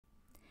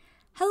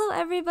Hello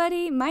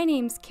everybody, my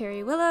name's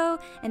Carrie Willow,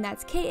 and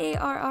that's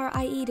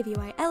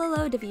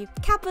K-A-R-R-I-E-W-I-L-L-O-W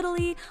capital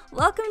E.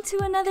 Welcome to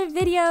another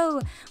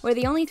video, where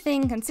the only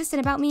thing consistent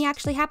about me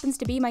actually happens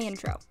to be my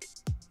intro.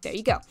 There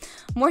you go.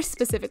 More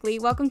specifically,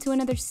 welcome to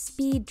another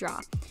speed draw,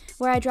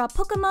 where I draw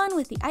Pokemon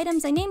with the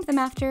items I named them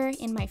after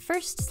in my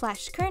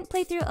first/current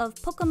playthrough of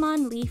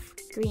Pokemon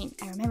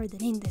LeafGreen. I remembered the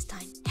name this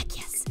time. Heck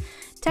yes.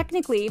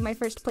 Technically, my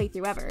first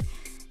playthrough ever.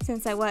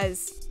 Since I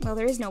was, well,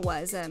 there is no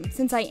was,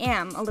 since I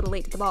am a little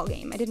late to the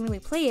ballgame. I didn't really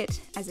play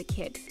it as a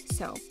kid,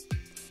 so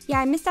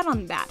yeah, I missed out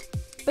on that.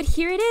 But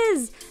here it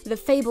is! The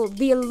fabled,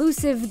 the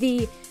elusive,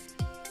 the,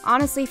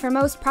 honestly for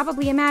most,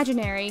 probably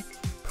imaginary,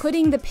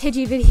 Putting the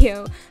Pidgey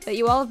video that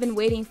you all have been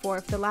waiting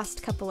for the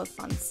last couple of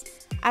months.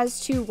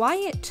 As to why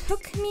it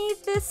took me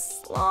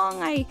this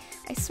long, I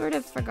sort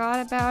of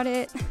forgot about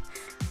it.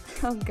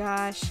 Oh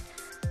gosh.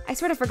 I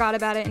sort of forgot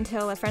about it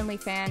until a friendly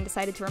fan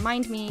decided to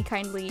remind me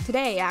kindly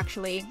today,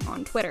 actually,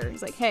 on Twitter.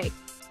 He's like, hey,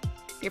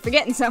 you're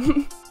forgetting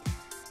something.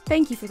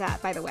 Thank you for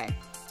that, by the way.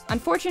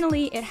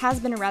 Unfortunately, it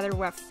has been a rather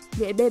rough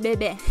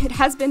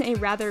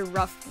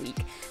week,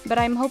 but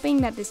I'm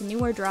hoping that this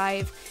newer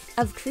drive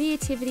of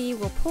creativity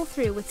will pull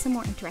through with some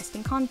more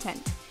interesting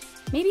content.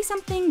 Maybe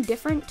something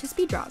different to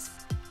speed draws.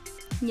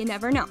 You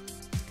never know.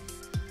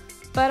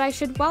 But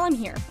while I'm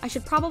here, I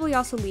should probably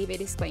also leave a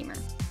disclaimer.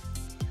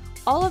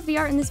 All of the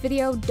art in this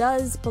video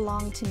does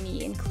belong to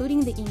me,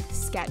 including the inked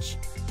sketch.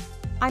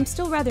 I'm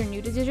still rather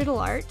new to digital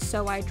art,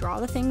 so I draw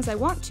the things I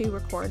want to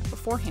record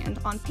beforehand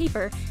on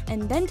paper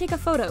and then take a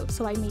photo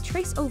so I may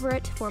trace over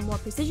it for more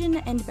precision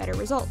and better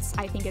results.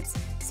 I think it's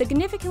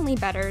significantly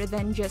better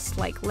than just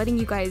like letting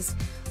you guys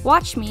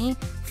watch me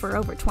for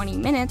over 20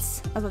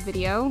 minutes of a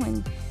video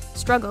and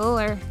struggle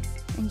and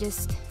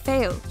just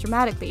fail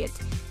dramatically.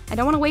 I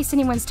don't want to waste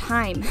anyone's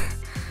time.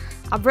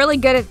 I'm really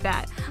good at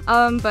that,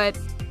 but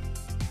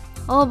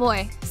oh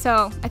boy,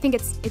 so I think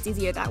it's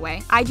easier that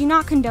way. I do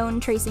not condone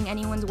tracing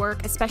anyone's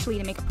work, especially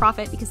to make a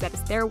profit, because that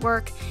is their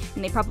work,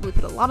 and they probably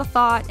put a lot of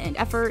thought and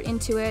effort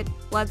into it,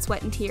 blood,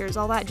 sweat, and tears,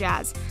 all that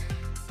jazz.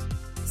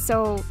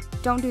 So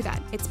don't do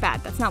that. It's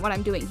bad. That's not what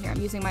I'm doing here. I'm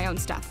using my own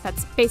stuff.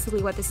 That's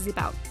basically what this is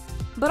about.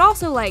 But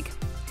also, like,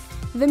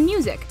 the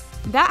music.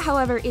 That,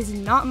 however, is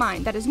not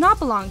mine. That does not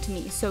belong to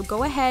me, so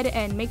go ahead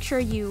and make sure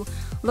you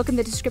look in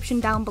the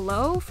description down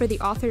below for the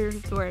author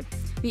or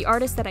the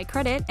artist that I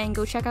credit, and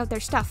go check out their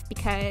stuff,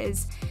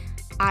 because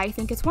I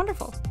think it's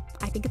wonderful.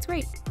 I think it's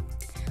great.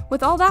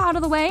 With all that out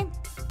of the way,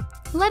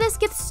 let us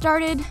get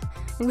started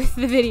with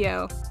the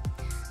video.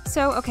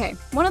 So, okay,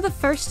 one of the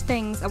first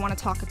things I want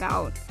to talk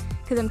about,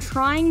 because I'm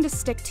trying to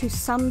stick to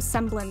some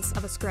semblance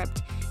of a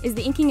script, is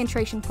the inking and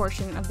tracing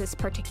portion of this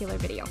particular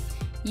video.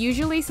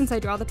 Usually, since I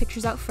draw the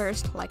pictures out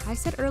first, like I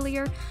said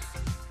earlier,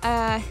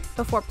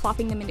 before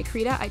plopping them into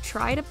Krita, I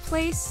try to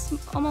place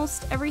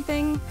almost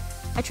everything.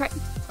 I try to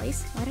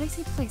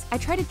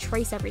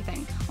trace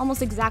everything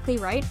almost exactly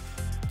right,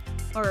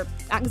 or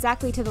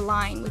exactly to the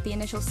line with the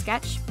initial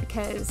sketch,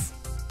 because,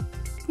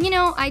 you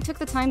know, I took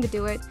the time to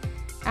do it,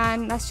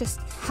 and that's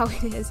just how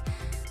it is.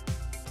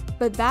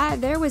 But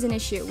there was an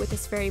issue with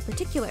this very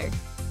particular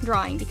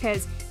drawing,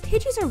 because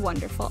Pidgeys are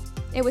wonderful.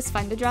 It was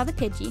fun to draw the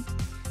Pidgey,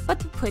 but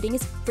the pudding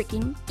is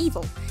freaking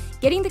evil.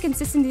 Getting the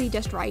consistency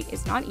just right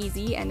is not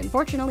easy, and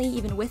unfortunately,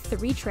 even with the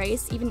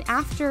retrace, even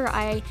after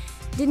I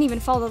didn't even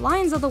follow the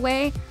lines all the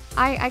way,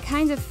 I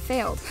kind of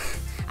failed.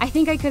 I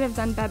think I could have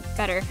done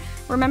better.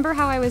 Remember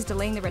how I was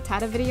delaying the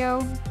Rattata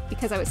video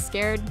because I was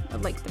scared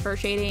of like the fur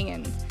shading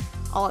and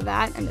all of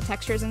that, and the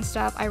textures and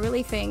stuff? I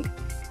really think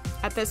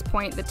at this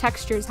point the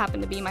textures happen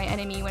to be my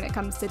enemy when it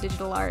comes to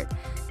digital art.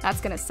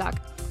 That's gonna suck.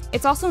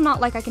 It's also not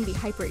like I can be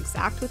hyper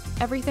exact with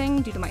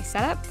everything due to my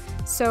setup,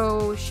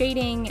 so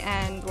shading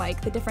and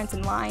like the difference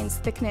in lines,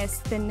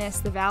 thickness, thinness,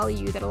 the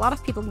value that a lot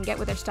of people can get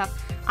with their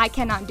stuff, I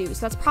cannot do.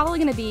 So that's probably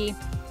going to be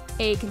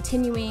a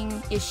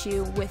continuing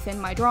issue within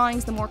my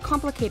drawings the more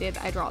complicated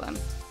I draw them.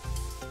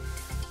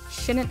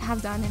 Shouldn't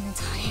have done an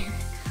entire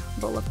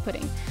bowl of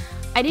pudding.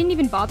 I didn't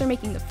even bother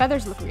making the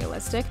feathers look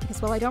realistic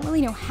because, well, I don't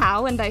really know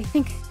how, and I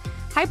think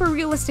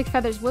hyper-realistic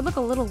feathers would look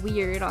a little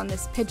weird on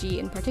this Pidgey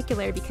in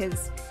particular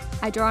because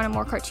I draw in a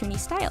more cartoony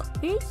style.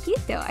 Very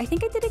cute though. I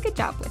think I did a good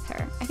job with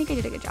her. I think I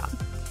did a good job.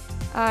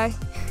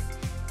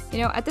 You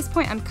know, at this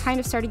point I'm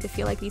kind of starting to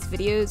feel like these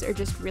videos are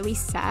just really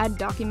sad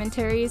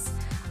documentaries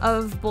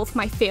of both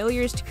my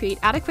failures to create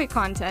adequate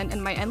content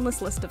and my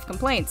endless list of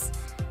complaints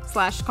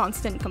 /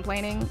 constant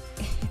complaining.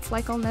 It's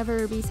like I'll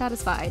never be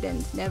satisfied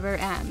and never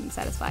am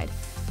satisfied.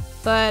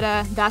 But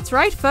that's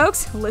right,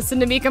 folks.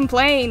 Listen to me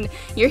complain.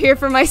 You're here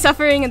for my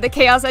suffering and the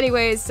chaos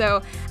anyways,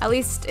 so at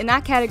least in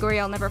that category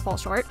I'll never fall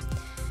short.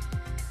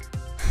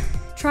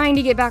 Trying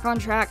to get back on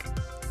track.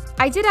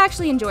 I did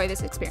actually enjoy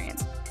this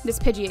experience, this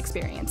Pidgey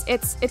experience.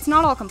 It's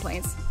not all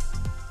complaints.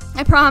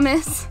 I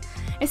promise.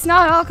 It's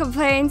not all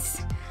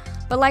complaints.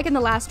 But like in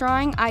the last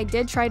drawing, I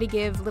did try to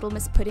give Little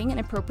Miss Pudding an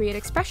appropriate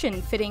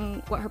expression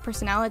fitting what her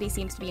personality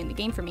seems to be in the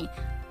game for me.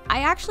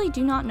 I actually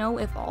do not know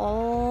if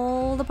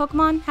all the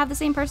Pokemon have the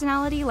same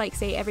personality, like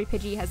say every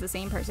Pidgey has the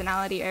same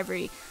personality, or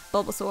every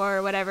Bulbasaur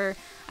or whatever.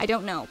 I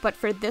don't know, but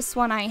for this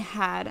one I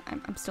had,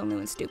 I'm still new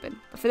and stupid,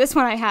 but for this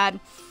one I had,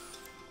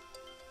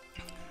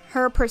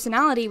 her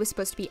personality was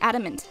supposed to be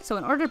adamant. So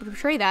in order to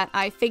portray that,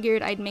 I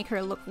figured I'd make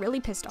her look really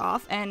pissed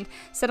off and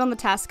set on the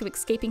task of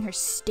escaping her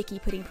sticky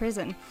pudding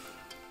prison.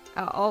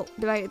 By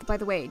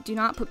the way, do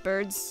not put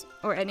birds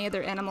or any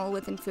other animal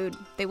within food.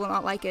 They will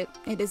not like it.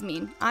 It is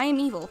mean. I am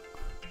evil.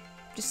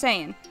 Just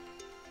saying.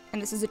 And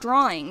this is a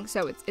drawing,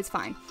 so it's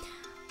fine.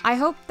 I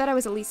hope that I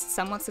was at least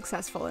somewhat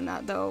successful in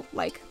that, though,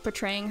 like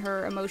portraying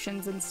her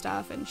emotions and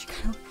stuff, and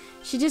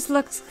she just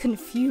looks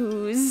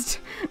confused.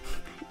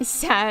 It's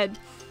sad.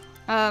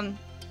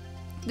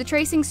 The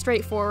tracing's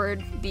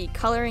straightforward. The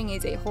coloring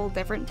is a whole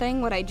different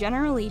thing. What I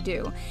generally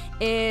do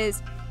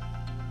is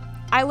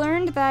I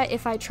learned that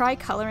if I try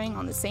coloring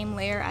on the same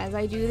layer as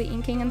I do the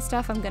inking and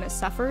stuff, I'm gonna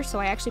suffer, so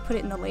I actually put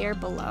it in the layer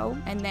below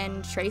and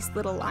then trace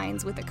little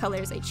lines with the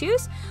colors I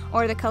choose,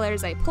 or the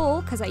colors I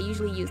pull, because I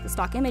usually use the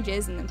stock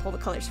images and then pull the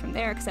colors from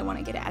there because I want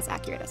to get it as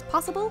accurate as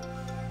possible.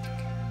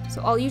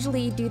 So I'll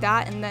usually do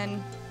that, and then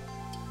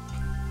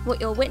what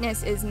you'll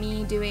witness is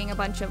me doing a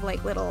bunch of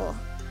like little,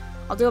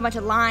 I'll do a bunch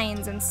of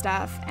lines and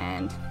stuff,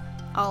 and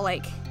I'll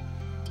like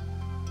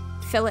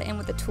fill it in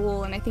with a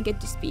tool, and I think it'd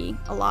just be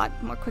a lot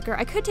more quicker.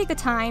 I could take the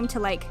time to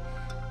like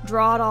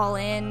draw it all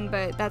in,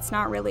 but that's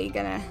not really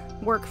gonna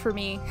work for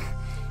me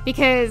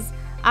because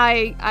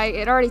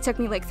it already took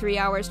me like 3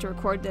 hours to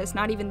record this,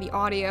 not even the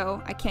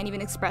audio. I can't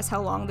even express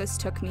how long this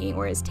took me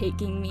or is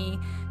taking me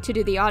to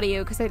do the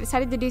audio because I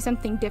decided to do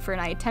something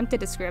different. I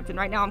attempted a script, and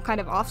right now I'm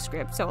kind of off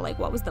script, so like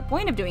what was the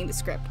point of doing the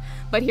script?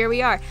 But here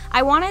we are.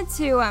 I wanted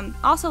to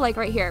also, like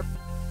right here,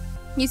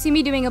 you see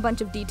me doing a bunch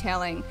of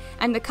detailing,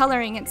 and the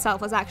coloring itself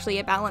was actually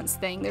a balance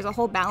thing. There's a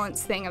whole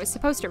balance thing I was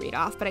supposed to read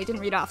off, but I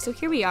didn't read off, so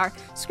here we are.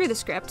 Screw the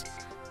script.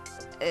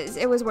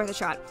 It was worth a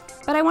shot.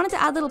 But I wanted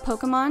to add little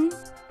Pokemon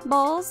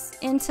balls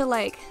into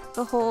like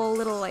the whole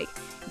little like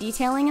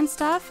detailing and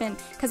stuff, and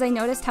because I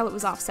noticed how it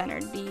was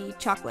off-centered. The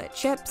chocolate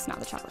chips, not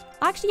the chocolate,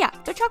 actually yeah,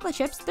 they're chocolate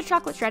chips, they're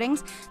chocolate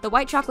shreddings. The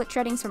white chocolate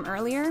shreddings from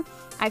earlier,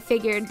 I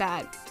figured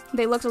that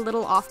they looked a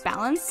little off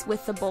balance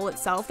with the bowl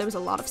itself. There was a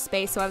lot of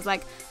space, so I was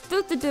like,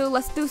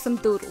 let's do some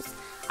doodles.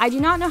 I do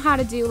not know how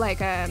to do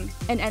like an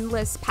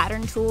endless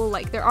pattern tool.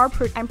 Like there are,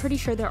 I'm pretty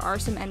sure there are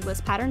some endless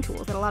pattern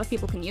tools that a lot of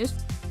people can use,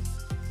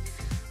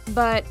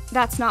 but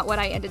that's not what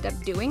I ended up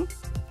doing.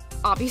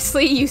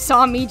 Obviously, you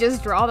saw me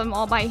just draw them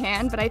all by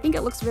hand, but I think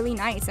it looks really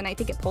nice, and I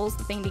think it pulls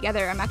the thing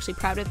together. I'm actually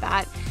proud of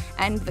that,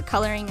 and the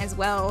coloring as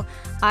well.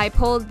 I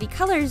pulled the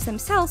colors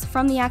themselves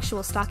from the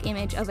actual stock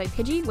image of a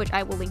Pidgey, which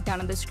I will link down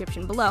in the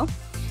description below.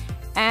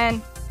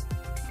 And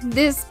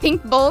this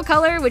pink bowl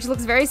color, which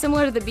looks very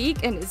similar to the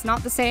beak and is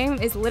not the same,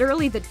 is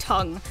literally the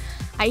tongue.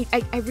 I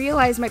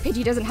realized my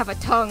Pidgey doesn't have a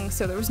tongue,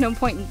 so there was no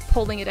point in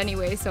pulling it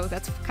anyway, so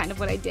that's kind of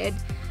what I did.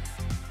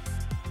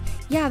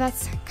 Yeah,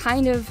 that's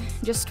kind of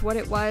just what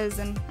it was,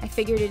 and I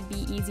figured it'd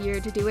be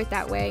easier to do it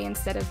that way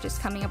instead of just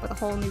coming up with a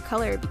whole new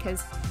color,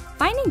 because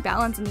finding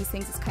balance in these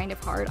things is kind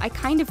of hard. I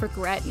kind of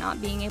regret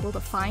not being able to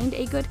find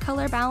a good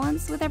color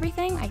balance with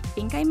everything. I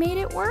think I made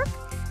it work.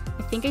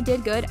 I think I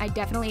did good. I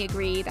definitely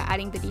agree that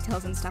adding the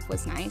details and stuff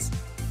was nice.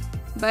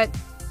 But,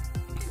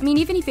 I mean,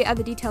 even if you add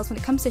the details, when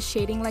it comes to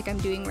shading like I'm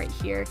doing right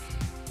here,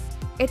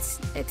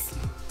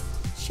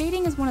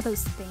 shading is one of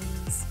those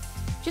things.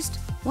 Just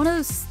one of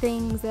those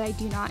things that I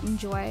do not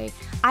enjoy.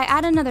 I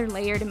add another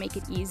layer to make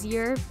it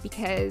easier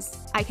because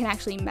I can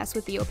actually mess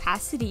with the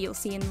opacity. You'll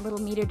see in the little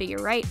meter to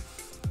your right.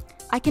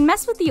 I can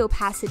mess with the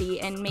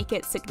opacity and make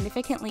it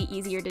significantly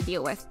easier to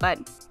deal with, but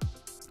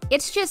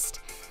it's just...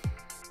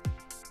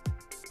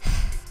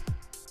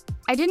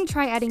 I didn't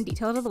try adding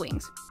detail to the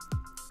wings.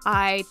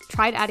 I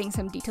tried adding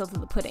some detail to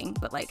the pudding,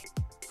 but like,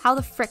 how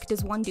the frick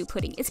does one do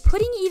pudding? Is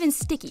pudding even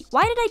sticky?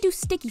 Why did I do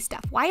sticky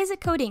stuff? Why is it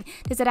coating?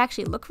 Does it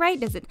actually look right?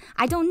 Does it?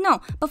 I don't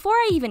know. Before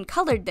I even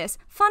colored this,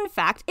 fun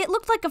fact, it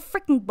looked like a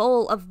freaking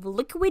bowl of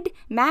liquid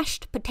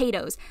mashed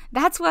potatoes.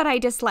 That's what I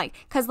dislike.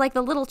 Cause like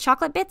the little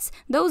chocolate bits,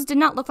 those did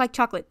not look like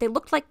chocolate. They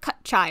looked like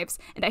cut chives,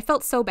 and I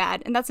felt so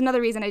bad. And that's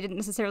another reason I didn't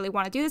necessarily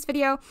want to do this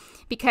video,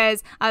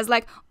 because I was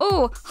like,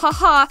 oh,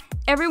 haha,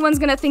 everyone's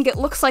gonna think it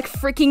looks like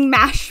freaking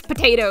mashed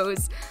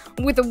potatoes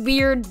with a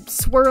weird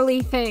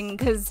swirly thing,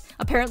 because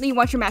apparently you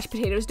want your mashed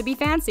potatoes to be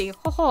fancy.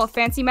 Ho,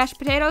 fancy mashed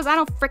potatoes? I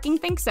don't freaking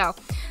think so.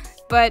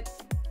 But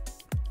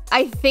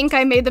I think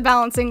I made the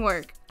balancing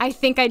work. I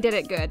think I did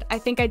it good. I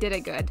think I did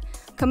it good.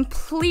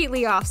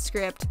 Completely off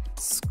script.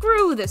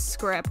 Screw this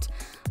script.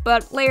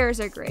 But layers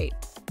are great.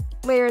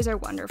 Layers are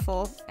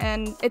wonderful.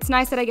 And it's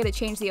nice that I get to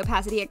change the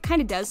opacity. It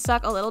kind of does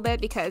suck a little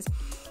bit, because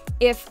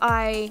if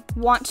I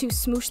want to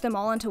smoosh them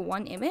all into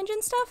one image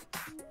and stuff,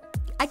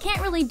 I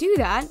can't really do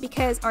that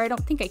because, or I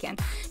don't think I can,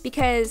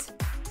 because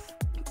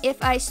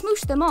if I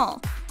smoosh them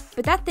all,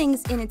 but that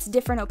thing's in its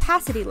different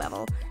opacity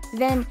level,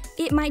 then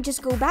it might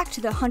just go back to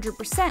the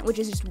 100%, which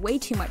is just way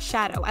too much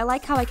shadow. I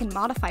like how I can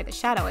modify the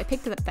shadow. I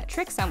picked up that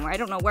trick somewhere. I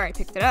don't know where I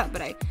picked it up,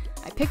 but I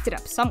picked it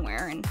up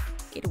somewhere, and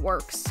it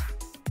works.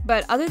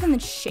 But other than the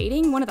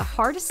shading, one of the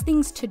hardest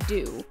things to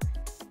do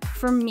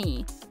for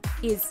me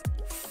is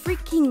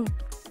freaking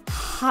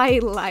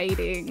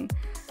highlighting.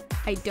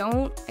 I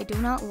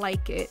do not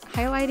like it.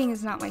 Highlighting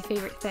is not my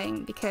favorite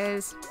thing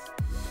because,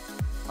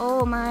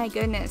 oh my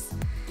goodness.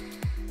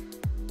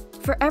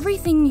 For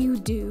everything you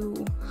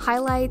do,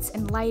 highlights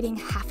and lighting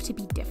have to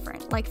be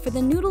different. Like for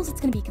the noodles, it's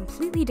gonna be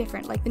completely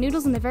different. Like the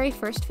noodles in the very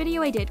first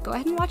video I did, go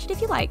ahead and watch it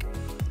if you like.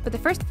 But the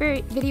first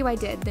video I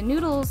did, the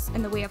noodles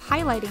and the way of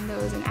highlighting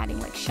those and adding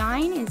like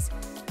shine is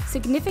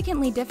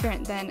significantly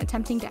different than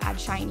attempting to add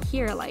shine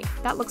here. Like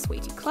that looks way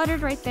too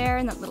cluttered right there,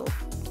 and that little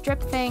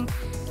drip thing,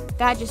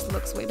 that just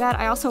looks way bad.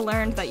 I also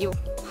learned that you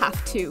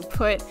have to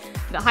put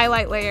the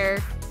highlight layer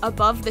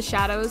above the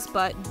shadows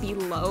but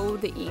below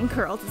the ink,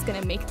 or else it's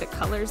gonna make the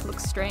colors look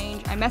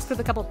strange. I messed with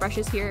a couple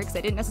brushes here because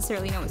I didn't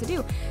necessarily know what to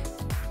do.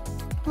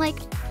 Like,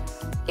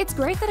 it's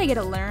great that I get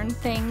to learn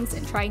things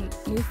and try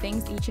new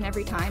things each and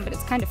every time, but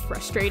it's kind of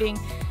frustrating,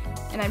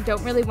 and I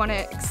don't really want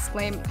to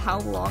exclaim how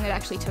long it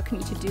actually took me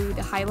to do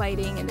the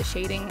highlighting and the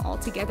shading all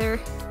together,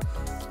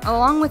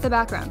 along with the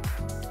background.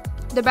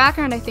 The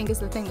background, I think, is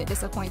the thing that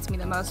disappoints me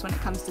the most when it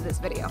comes to this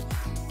video.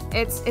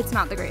 It's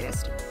not the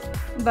greatest,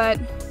 but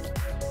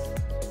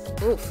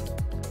oof.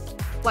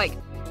 Like,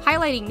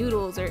 highlighting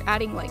noodles or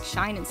adding like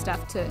shine and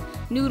stuff to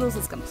noodles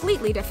is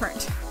completely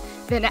different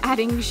than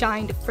adding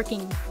shine to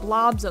freaking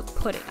blobs of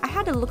pudding. I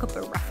had to look up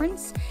a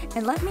reference,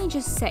 and let me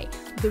just say,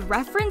 the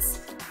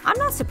reference, I'm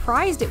not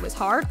surprised it was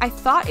hard. I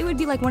thought it would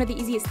be like one of the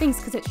easiest things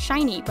because it's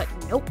shiny, but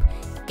nope.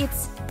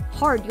 It's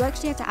hard. You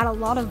actually have to add a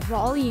lot of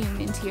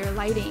volume into your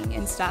lighting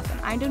and stuff,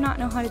 and I do not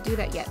know how to do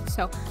that yet.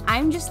 So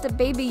I'm just a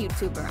baby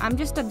YouTuber. I'm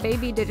just a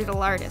baby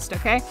digital artist,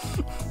 okay?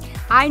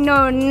 I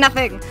know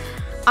nothing.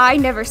 I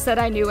never said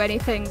I knew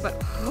anything, but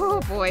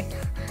oh boy,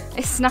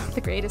 it's not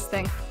the greatest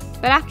thing.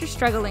 But after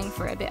struggling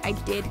for a bit, I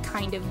did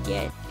kind of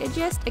get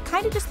it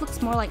kind of just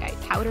looks more like I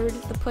powdered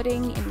the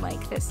pudding in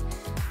like this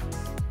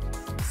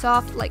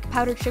soft like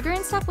powdered sugar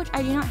and stuff, which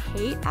I do not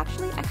hate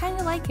actually. I kind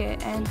of like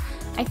it, and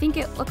I think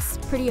it looks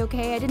pretty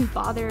okay. I didn't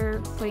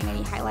bother putting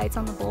any highlights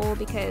on the bowl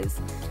because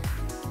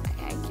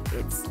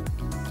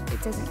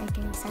it doesn't make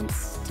any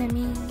sense to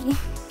me.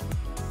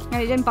 And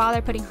I didn't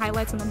bother putting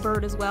highlights on the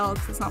bird as well,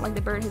 because it's not like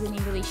the bird has any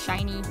really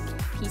shiny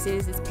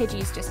pieces. This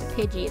Pidgey is just a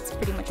Pidgey. It's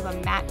pretty much of a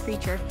matte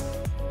creature.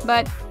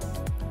 But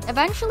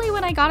eventually,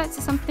 when I got it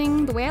to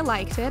something the way I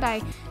liked it,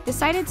 I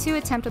decided to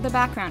attempt with the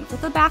background.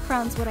 With the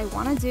backgrounds, what I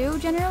want to do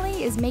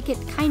generally is make it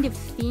kind of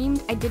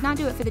themed. I did not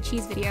do it for the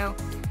cheese video,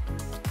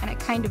 and I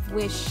kind of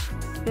wish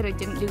that I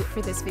didn't do it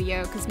for this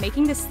video, because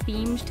making this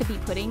themed to be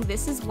pudding,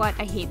 this is what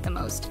I hate the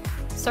most.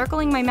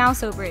 Circling my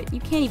mouse over it, you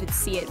can't even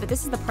see it, but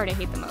this is the part I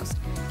hate the most.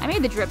 I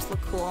made the drips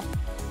look cool,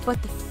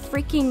 but the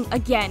freaking,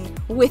 again,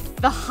 with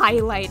the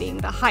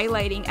highlighting,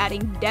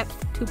 adding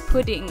depth to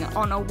pudding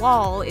on a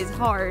wall is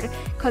hard,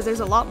 because there's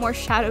a lot more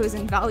shadows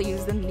and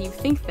values than you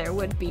think there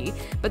would be,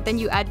 but then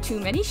you add too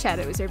many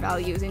shadows or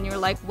values, and you're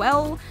like,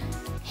 well,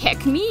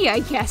 heck me, I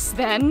guess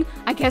then.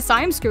 I guess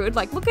I'm screwed.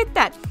 Like, look at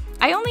that.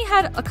 I only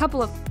had a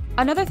couple of,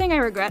 another thing I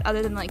regret,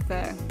 other than like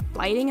the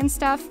lighting and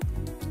stuff,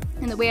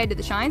 and the way I did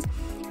the shines,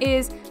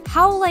 is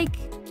how like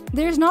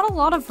there's not a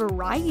lot of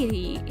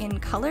variety in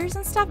colors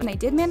and stuff, and I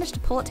did manage to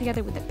pull it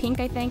together with the pink,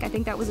 I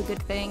think that was a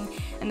good thing,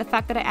 and the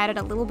fact that I added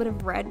a little bit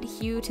of red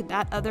hue to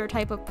that other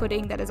type of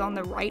pudding that is on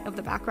the right of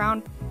the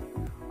background.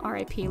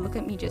 RIP, look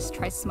at me just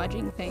try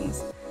smudging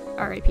things.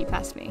 RIP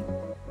past me.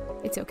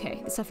 It's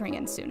okay, the suffering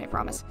ends soon, I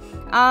promise.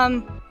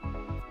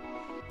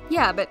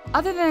 Yeah, but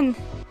other than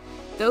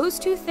those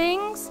two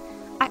things,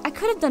 I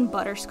could have done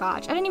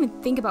butterscotch. I didn't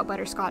even think about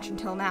butterscotch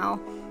until now,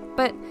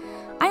 but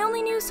I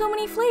only knew so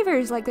many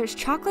flavors. Like, there's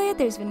chocolate,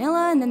 there's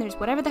vanilla, and then there's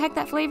whatever the heck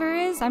that flavor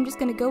is. I'm just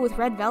gonna go with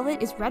red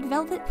velvet. Is red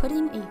velvet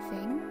pudding a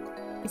thing?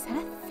 Is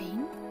that a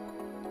thing?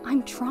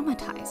 I'm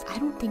traumatized. I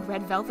don't think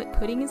red velvet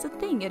pudding is a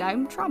thing, and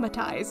I'm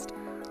traumatized.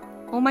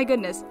 Oh my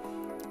goodness.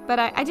 But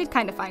I did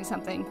kind of find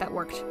something that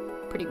worked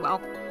pretty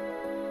well.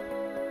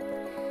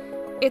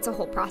 It's a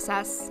whole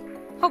process.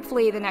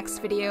 Hopefully the next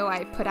video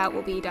I put out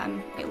will be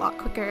done a lot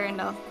quicker and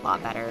a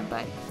lot better,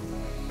 but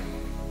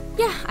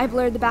yeah, I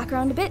blurred the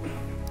background a bit,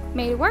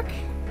 made it work,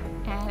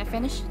 and I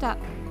finished it up.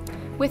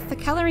 With the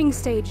coloring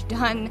stage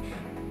done,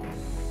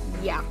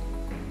 yeah,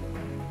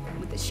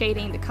 with the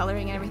shading, the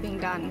coloring, and everything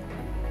done,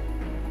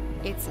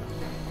 it's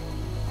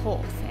a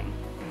whole thing.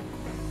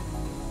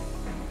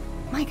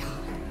 My god.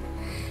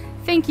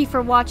 Thank you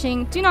for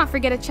watching. Do not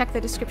forget to check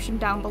the description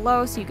down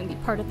below so you can be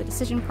part of the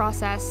decision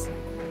process.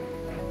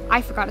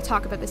 I forgot to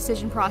talk about the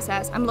decision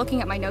process. I'm looking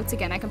at my notes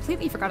again. I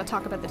completely forgot to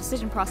talk about the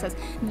decision process.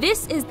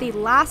 This is the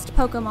last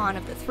Pokemon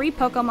of the 3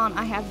 Pokemon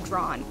I have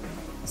drawn.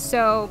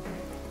 So,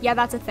 yeah,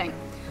 that's a thing.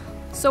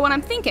 So what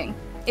I'm thinking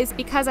is,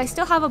 because I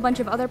still have a bunch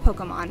of other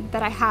Pokemon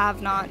that I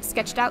have not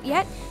sketched out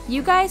yet,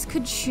 you guys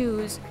could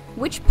choose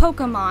which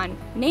Pokemon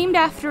named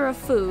after a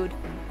food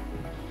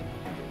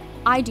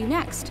I do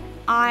next.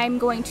 I'm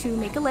going to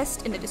make a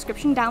list in the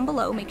description down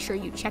below. Make sure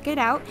you check it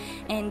out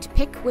and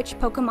pick which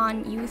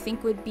Pokemon you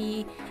think would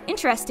be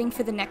interesting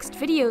for the next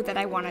video that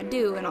I want to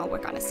do, and I'll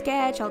work on a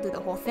sketch, I'll do the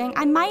whole thing.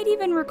 I might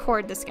even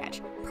record the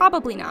sketch.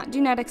 Probably not.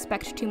 Do not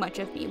expect too much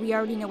of me. We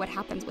already know what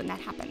happens when that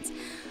happens.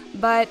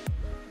 But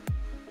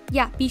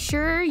yeah, be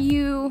sure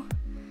you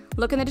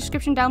look in the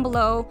description down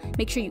below.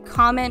 Make sure you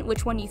comment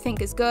which one you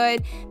think is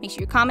good. Make sure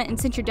you comment, and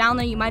since you're down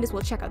there, you might as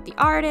well check out the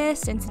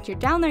artist. And since you're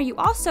down there, you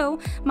also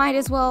might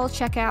as well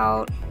check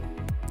out,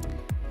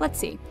 let's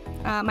see,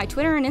 my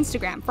Twitter and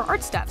Instagram for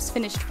art stuffs,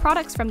 finished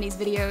products from these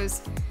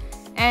videos,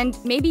 and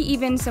maybe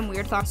even some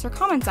weird thoughts or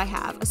comments I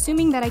have,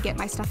 assuming that I get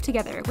my stuff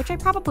together, which I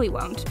probably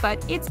won't,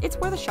 but it's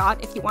worth a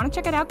shot. If you want to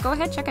check it out, go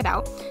ahead, check it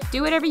out.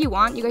 Do whatever you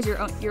want. You guys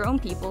are your own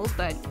peoples,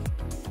 but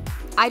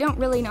I don't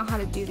really know how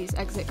to do these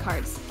exit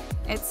cards.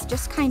 It's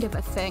just kind of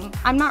a thing.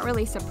 I'm not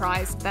really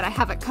surprised that I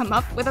haven't come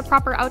up with a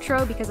proper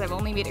outro because I've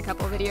only made a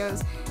couple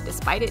videos,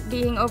 despite it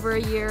being over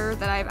a year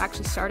that I've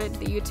actually started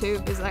the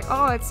YouTube. Is like,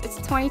 oh, it's a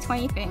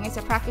 2020 thing, it's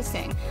a practice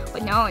thing.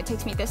 But no, it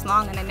takes me this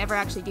long and I never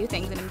actually do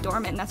things and I'm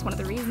dormant, and that's one of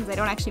the reasons I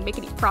don't actually make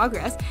any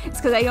progress. It's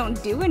because I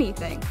don't do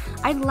anything.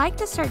 I'd like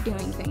to start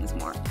doing things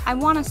more. I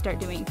want to start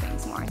doing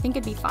things more. I think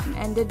it'd be fun,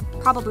 and it'd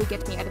probably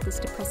get me out of this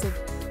depressive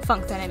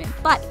funk that I'm in.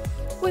 But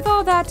with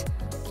all that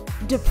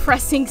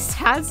depressing,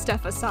 sad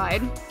stuff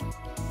aside,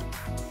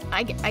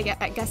 I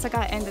guess I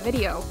gotta end the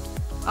video.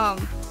 I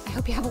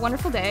hope you have a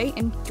wonderful day.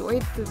 Enjoy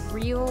the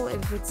reel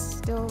if it's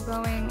still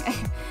going.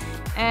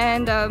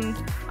 And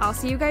I'll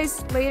see you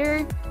guys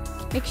later.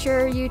 Make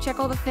sure you check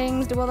all the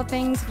things, do all the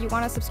things. If you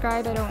want to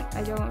subscribe,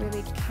 I don't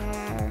really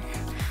care.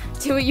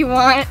 Do what you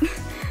want.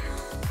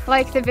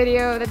 Like the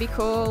video, that'd be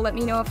cool. Let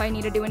me know if I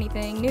need to do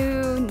anything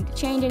new, need to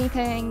change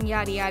anything,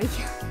 yada yada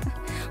yada.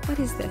 What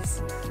is this?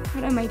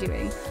 What am I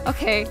doing?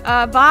 Okay,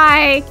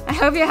 bye! I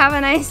hope you have a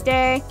nice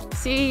day.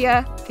 See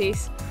ya.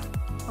 Peace.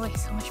 Oh wait,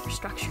 so much for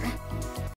structure.